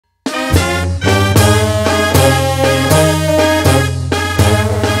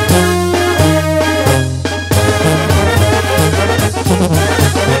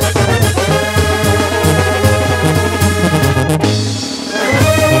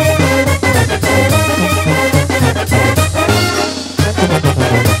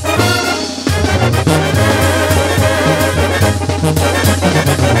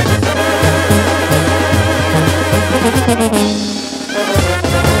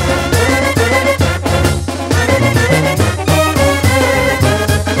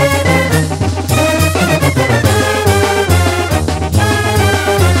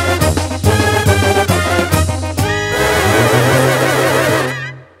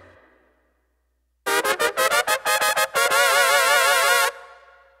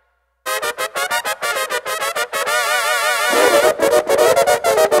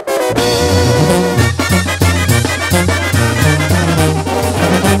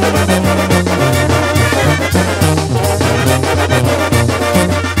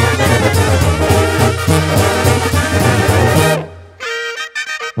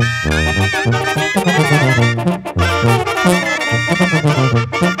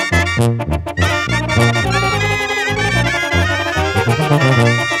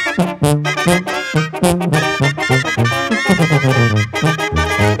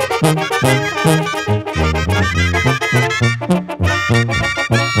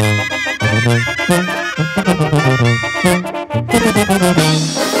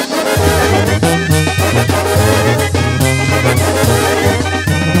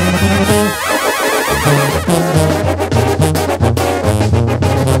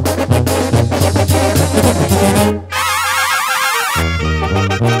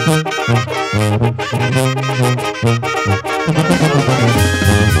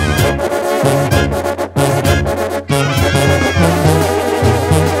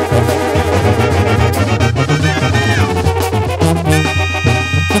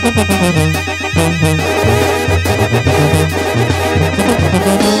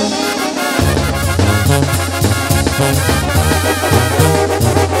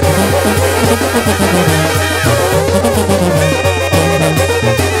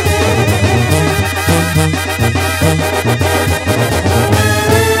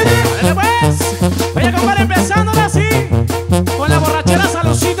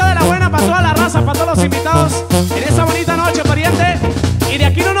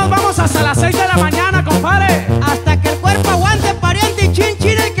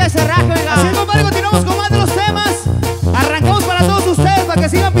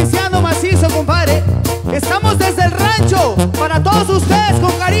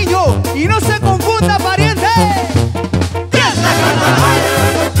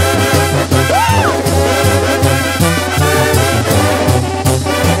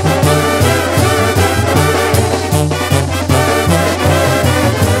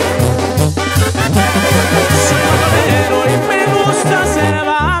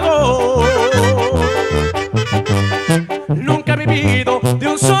vivido de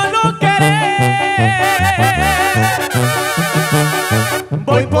un solo querer.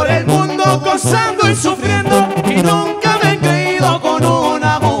 Voy por el mundo gozando y sufriendo y nunca me he creído con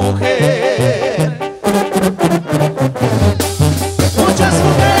una mujer. Muchas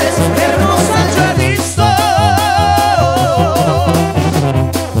mujeres hermosas yo he visto,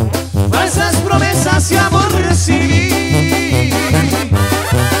 falsas promesas y amor recibí,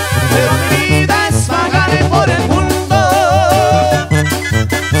 pero mi vida es vagar por el mundo,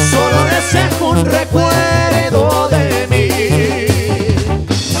 solo deseo un recuerdo de mí.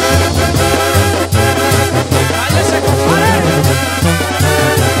 ¡Cállese, compadre!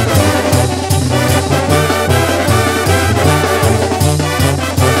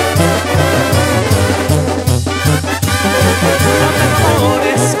 No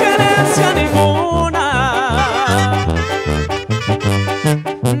es querencia ninguna,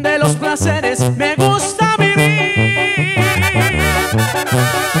 de los placeres me gusta vivir,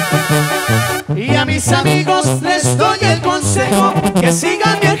 y a mis amigos les doy el consejo que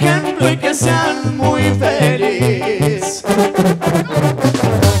sigan mi ejemplo y que sean muy felices.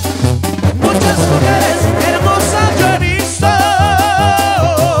 Muchas mujeres hermosas yo he visto,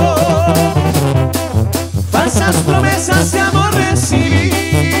 falsas promesas de amor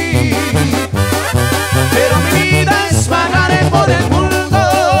recibí, pero mi vida es vagar por el mundo,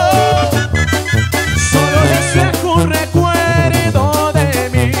 solo deseo un recuerdo de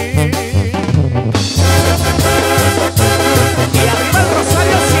mí. Y arriba el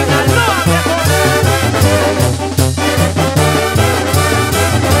Rosario, Sinaloa, viejo.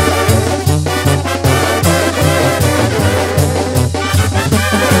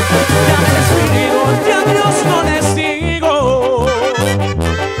 Ya me despido y adiós no les digo,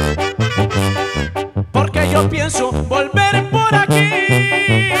 porque yo pienso volver por aquí.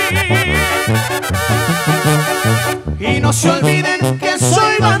 Y no se olviden que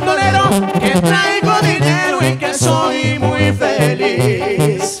soy bandolero, que traigo dinero y que soy muy feliz.